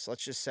 games,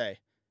 let's just say,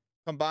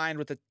 combined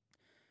with the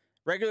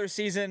regular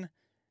season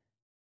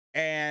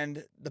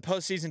and the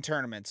postseason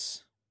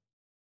tournaments,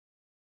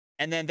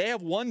 and then they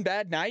have one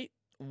bad night,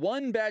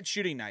 one bad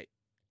shooting night,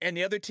 and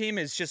the other team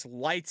is just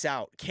lights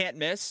out, can't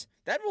miss,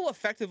 that will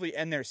effectively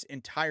end their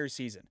entire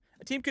season.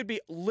 A team could be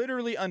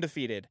literally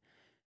undefeated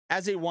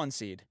as a 1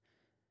 seed,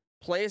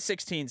 play a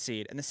 16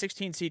 seed, and the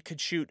 16 seed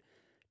could shoot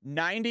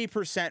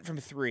 90% from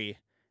 3,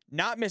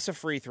 not miss a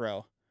free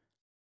throw,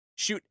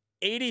 shoot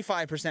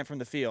 85% from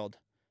the field,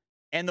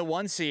 and the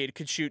 1 seed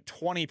could shoot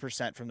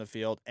 20% from the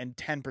field and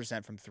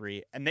 10% from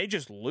 3, and they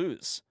just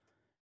lose.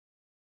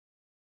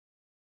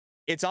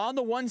 It's on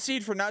the 1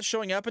 seed for not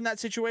showing up in that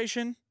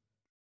situation,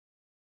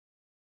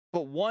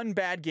 but one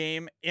bad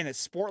game in a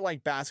sport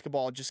like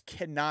basketball just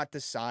cannot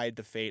decide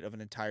the fate of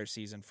an entire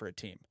season for a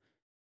team.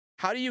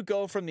 How do you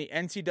go from the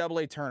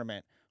NCAA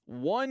tournament,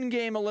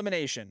 1-game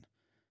elimination,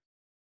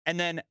 and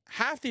then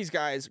half these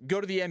guys go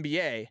to the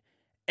NBA,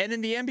 and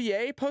in the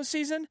NBA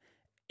postseason,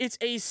 it's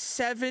a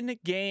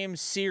 7-game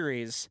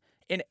series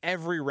in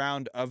every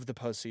round of the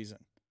postseason.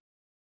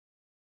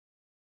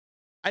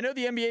 I know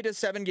the NBA does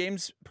 7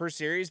 games per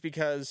series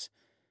because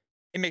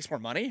it makes more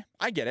money.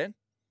 I get it.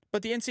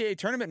 But the NCAA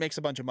tournament makes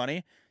a bunch of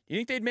money. You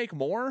think they'd make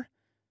more?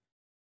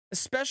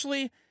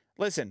 Especially,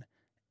 listen,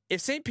 if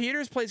St.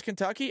 Peter's plays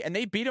Kentucky and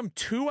they beat them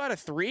 2 out of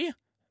 3,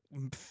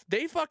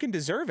 they fucking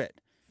deserve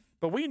it.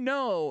 But we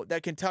know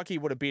that Kentucky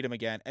would have beat them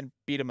again and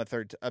beat them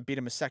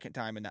a second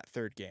time in that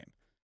 3rd game.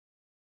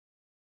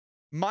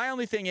 My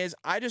only thing is,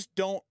 I'd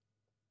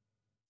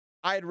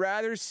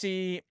rather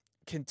see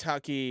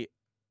Kentucky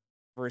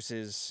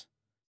versus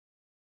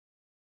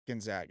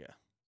Gonzaga.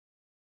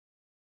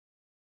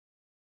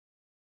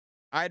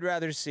 I'd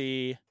rather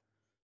see,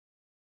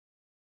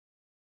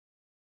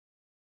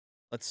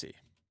 let's see,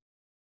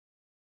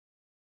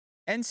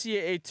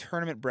 NCAA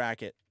tournament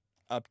bracket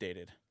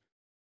updated.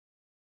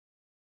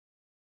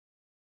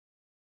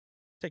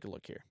 Take a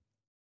look here.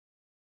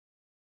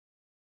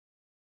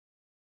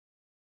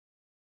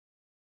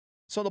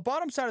 So the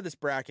bottom side of this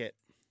bracket,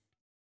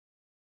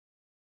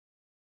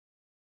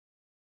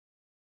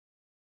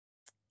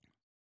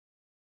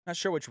 not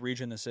sure which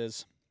region this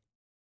is,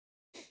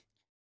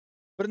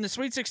 but in the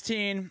Sweet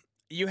 16,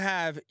 you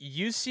have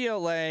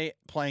UCLA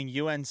playing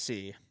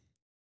UNC,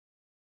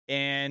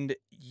 and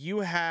you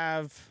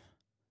have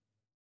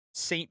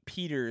St.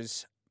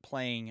 Peter's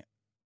playing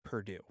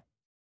Purdue.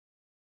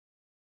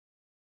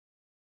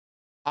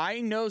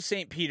 I know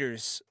St.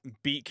 Peter's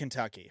beat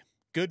Kentucky.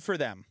 Good for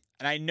them.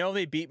 And I know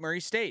they beat Murray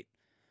State.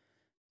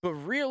 But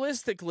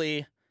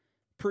realistically,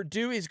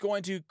 Purdue is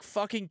going to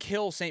fucking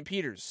kill St.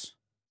 Peter's.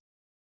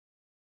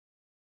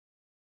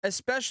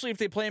 Especially if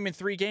they play them in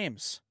 3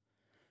 games.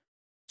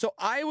 So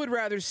I would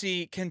rather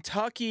see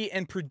Kentucky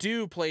and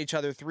Purdue play each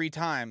other 3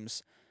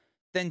 times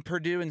than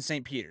Purdue and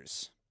St.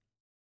 Peter's.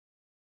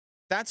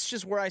 That's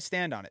just where I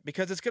stand on it,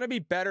 because it's going to be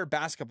better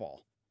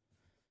basketball.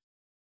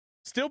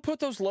 Still put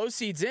those low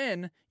seeds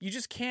in. You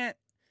just can't.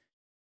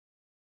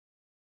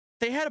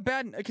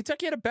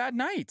 Kentucky had a bad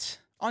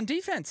night on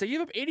defense. They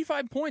gave up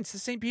 85 points to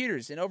St.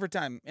 Peter's in an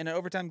overtime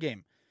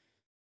game.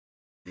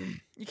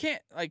 You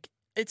can't,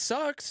 it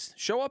sucks.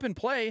 Show up and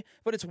play,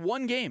 but it's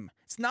 1 game.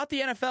 It's not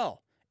the NFL.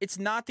 It's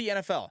not the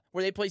NFL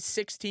where they play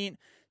 17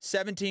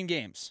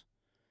 games.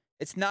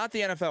 It's not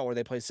the NFL where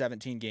they play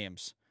 17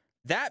 games.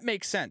 That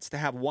makes sense to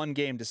have 1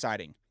 game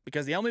deciding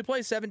because they only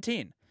play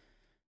 17.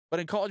 But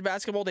in college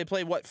basketball, they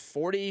play,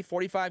 40,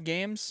 45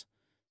 games?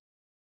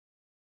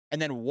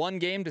 And then one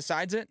game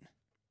decides it?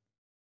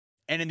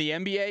 And in the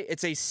NBA,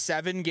 it's a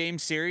 7-game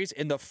series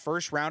in the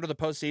first round of the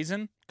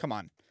postseason? Come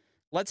on.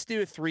 Let's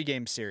do a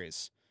 3-game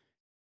series.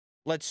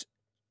 Let's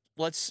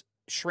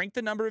shrink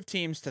the number of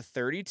teams to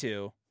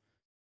 32.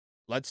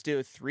 Let's do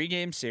a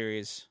 3-game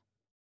series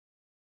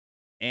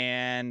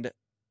and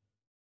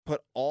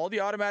put all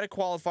the automatic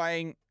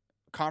qualifying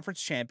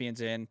conference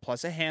champions in,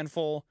 plus a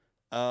handful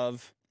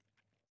of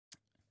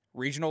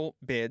regional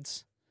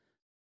bids,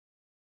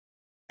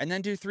 and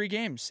then do 3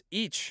 games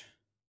each.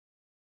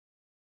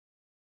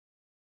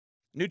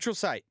 Neutral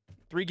site,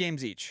 3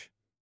 games each.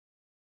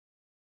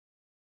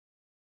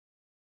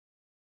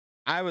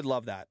 I would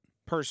love that,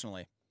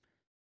 personally.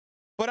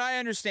 But I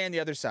understand the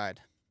other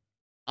side.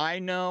 I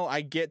know,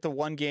 I get the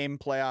 1-game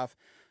playoff.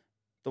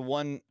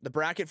 The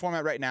bracket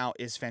format right now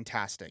is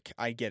fantastic.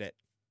 I get it.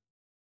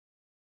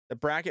 The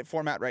bracket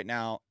format right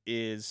now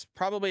is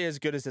probably as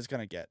good as it's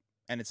going to get,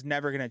 and it's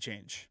never going to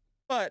change.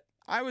 But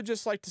I would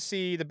just like to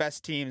see the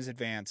best teams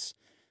advance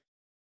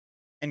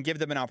and give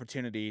them an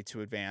opportunity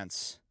to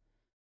advance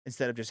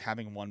instead of just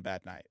having one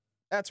bad night.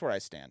 That's where I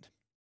stand.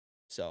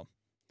 So,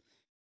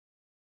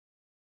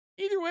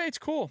 either way, it's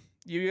cool.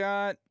 You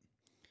got,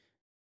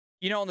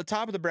 on the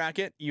top of the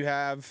bracket, you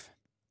have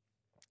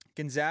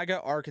Gonzaga,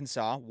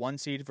 Arkansas, 1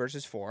 seed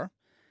versus 4.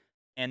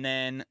 And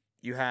then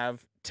you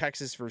have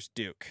Texas versus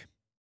Duke,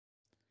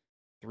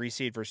 3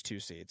 seed versus 2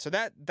 seed. So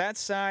that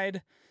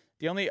side,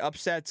 the only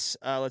upsets,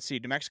 let's see,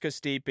 New Mexico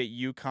State beat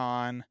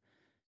UConn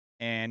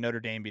and Notre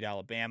Dame beat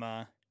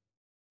Alabama.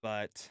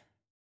 But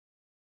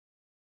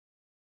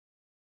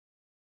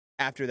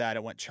after that,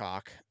 it went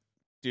chalk.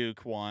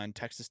 Duke won,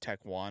 Texas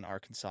Tech won,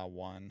 Arkansas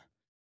won.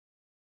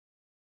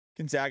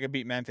 Gonzaga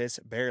beat Memphis,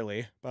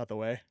 barely, by the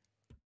way.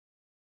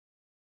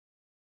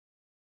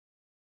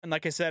 And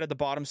like I said, at the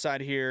bottom side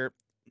here,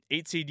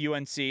 8 seed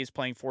UNC is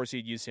playing 4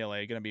 seed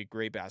UCLA. Going to be a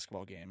great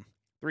basketball game.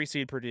 3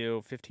 seed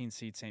Purdue, 15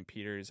 seed St.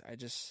 Peter's. I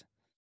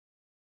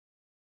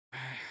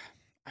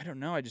don't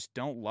know. I just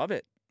don't love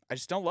it.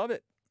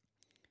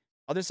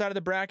 Other side of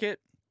the bracket,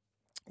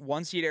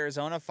 1 seed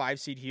Arizona, 5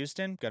 seed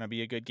Houston. Going to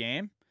be a good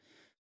game.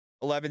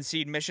 11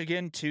 seed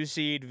Michigan, 2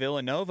 seed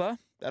Villanova.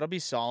 That'll be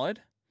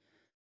solid.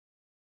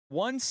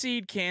 1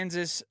 seed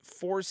Kansas,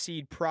 4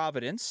 seed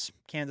Providence.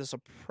 Kansas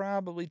will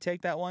probably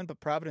take that one, but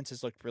Providence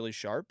has looked really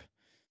sharp.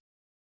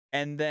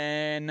 And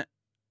then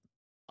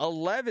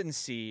 11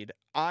 seed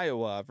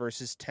Iowa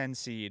versus 10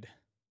 seed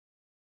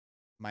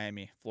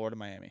Florida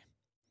Miami.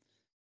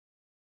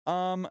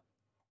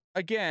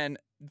 Again,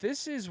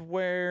 this is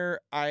where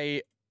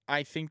I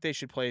think they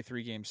should play a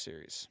 3-game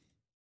series.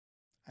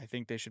 I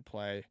think they should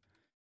play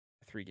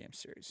a 3-game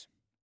series.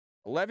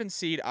 11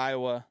 seed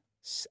Iowa,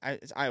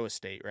 it's Iowa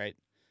State, right?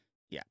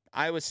 Yeah,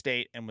 Iowa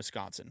State and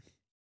Wisconsin.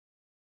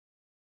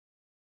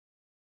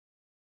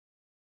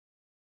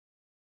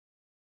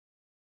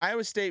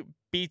 Iowa State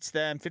beats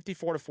them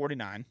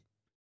 54-49.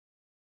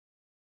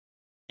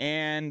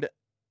 And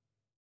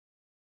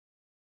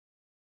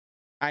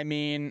I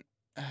mean,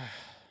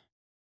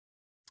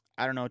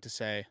 I don't know what to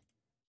say.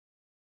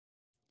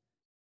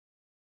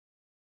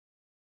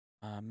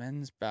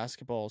 Men's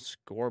basketball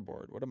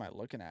scoreboard. What am I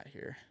looking at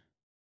here?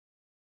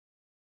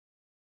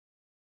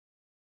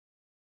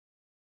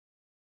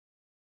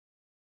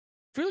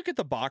 If we look at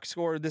the box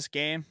score of this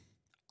game,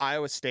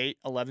 Iowa State,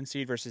 11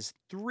 seed versus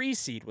 3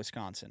 seed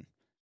Wisconsin.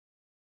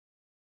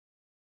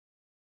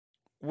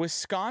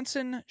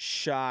 Wisconsin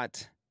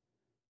shot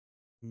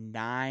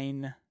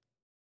 9%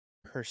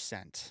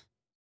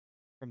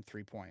 from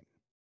 3-point.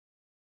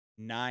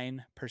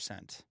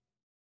 9%.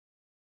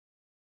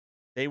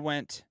 They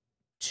went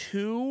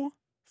 2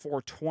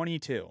 for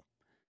 22.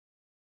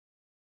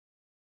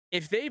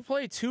 If they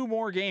play 2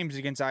 more games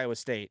against Iowa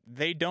State,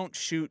 they don't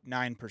shoot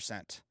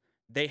 9%.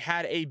 They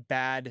had a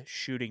bad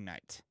shooting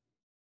night.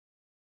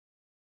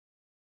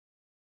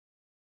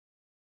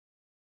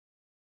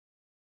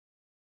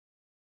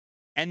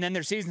 And then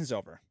their season's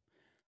over.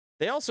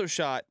 They also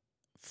shot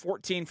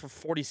 14 for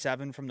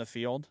 47 from the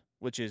field,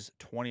 which is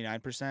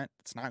 29%.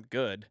 It's not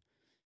good.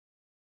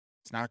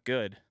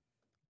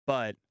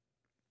 But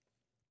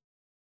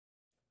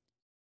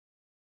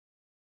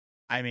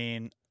I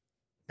mean,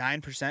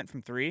 9%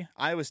 from 3.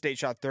 Iowa State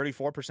shot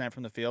 34%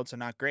 from the field, so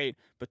not great,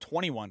 but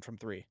 21 from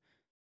 3.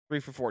 3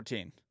 for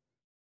 14.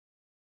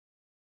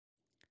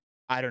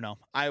 I don't know.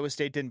 Iowa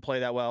State didn't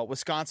play that well.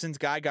 Wisconsin's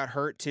guy got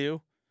hurt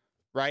too,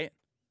 right?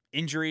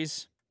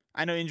 Injuries.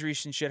 I know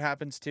injuries and shit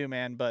happens too,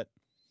 man, but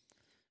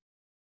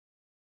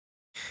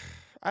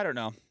I don't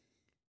know.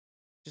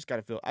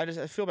 I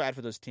feel bad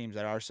for those teams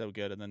that are so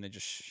good and then they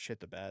just shit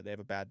the bed. They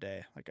have a bad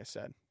day, like I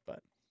said.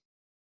 But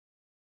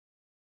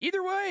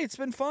either way, it's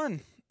been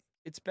fun.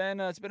 It's been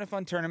a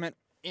fun tournament.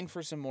 In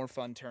for some more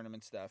fun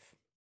tournament stuff.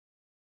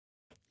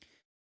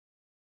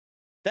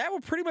 That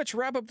will pretty much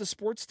wrap up the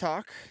sports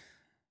talk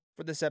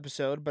for this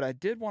episode, but I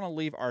did want to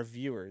leave our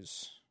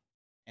viewers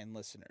and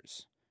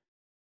listeners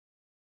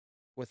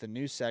with a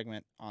new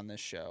segment on this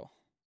show.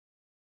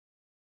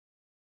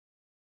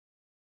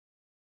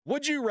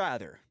 Would you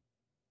rather?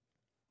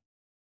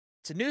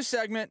 It's a new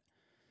segment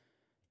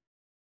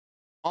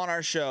on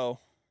our show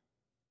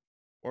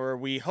where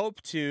we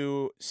hope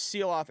to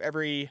seal off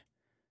every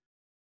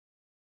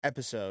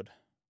episode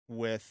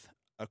with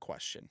a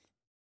question.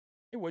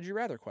 A would you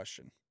rather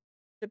question.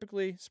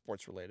 Typically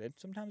sports related.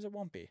 Sometimes it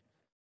won't be.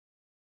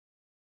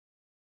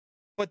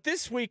 But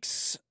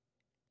this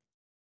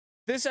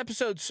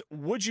episode's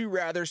would you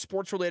rather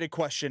sports related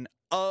question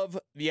of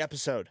the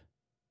episode.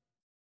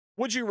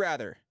 Would you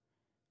rather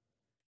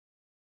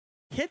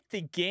hit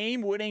the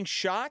game-winning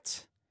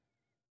shot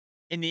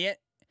in the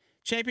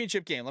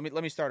championship game? Let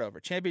me start over.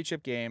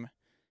 Championship game,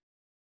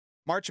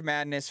 March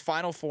Madness,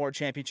 Final Four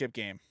championship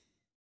game.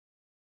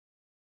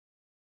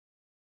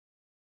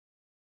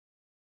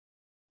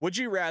 Would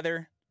you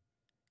rather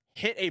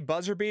hit a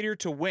buzzer beater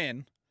to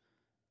win,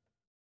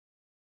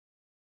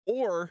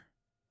 or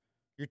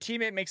your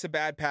teammate makes a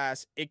bad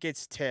pass, it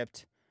gets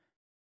tipped,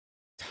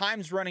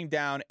 time's running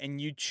down,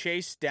 and you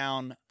chase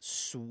down,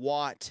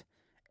 swat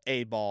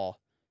a ball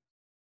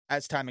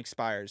as time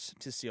expires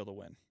to seal the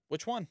win?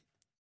 Which one?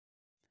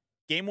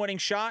 Game-winning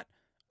shot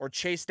or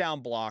chase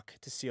down block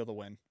to seal the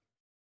win?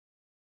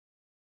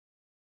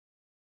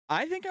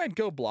 I think I'd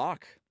go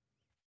block.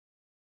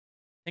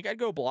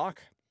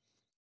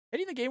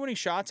 Hitting the game-winning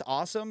shot's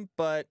awesome,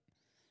 but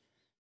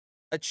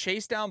a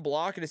chase down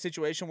block in a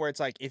situation where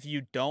it's like, if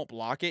you don't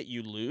block it,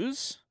 you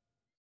lose,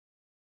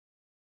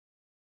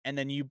 and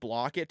then you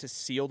block it to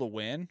seal the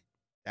win,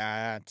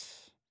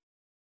 that's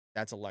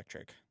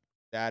electric.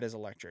 That is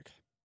electric.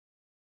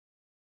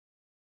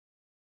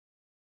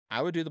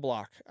 I would do the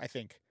block, I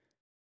think.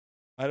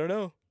 I don't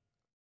know.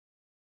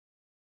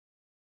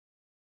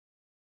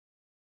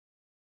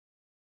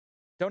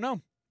 Don't know.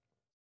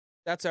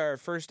 That's our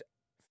first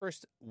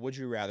would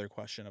you rather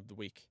question of the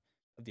week,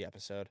 of the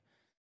episode.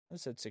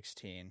 Episode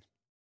 16.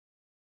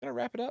 Gonna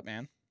wrap it up,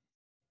 man.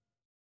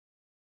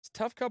 It's a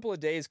tough couple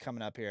of days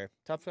coming up here.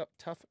 Tough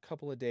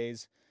couple of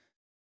days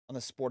on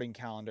the sporting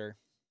calendar.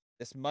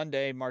 This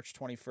Monday, March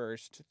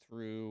 21st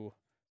through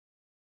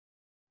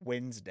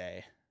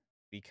Wednesday,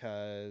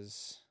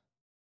 because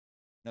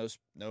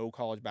no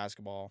college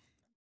basketball.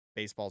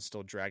 Baseball's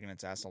still dragging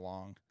its ass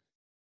along.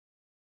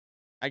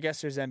 I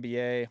guess there's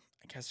NBA.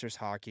 I guess there's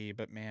hockey,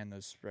 but man,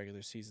 those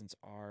regular seasons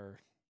are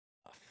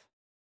tough.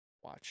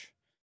 Watch.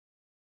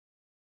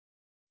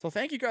 So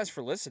thank you guys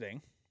for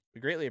listening. We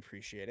greatly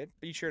appreciate it.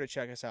 Be sure to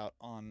check us out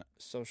on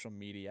social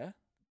media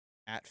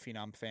at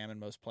PhenomFam in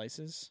most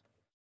places.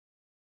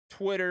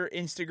 Twitter,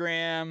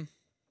 Instagram,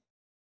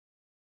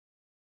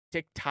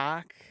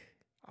 TikTok,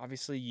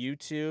 obviously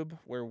YouTube,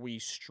 where we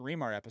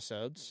stream our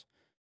episodes.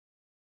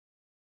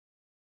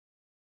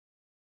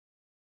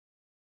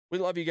 We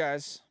love you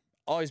guys.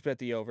 Always bet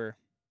the over.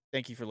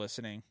 Thank you for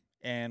listening,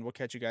 and we'll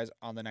catch you guys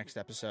on the next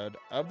episode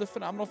of the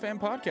Phenomenal Fan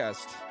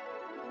Podcast.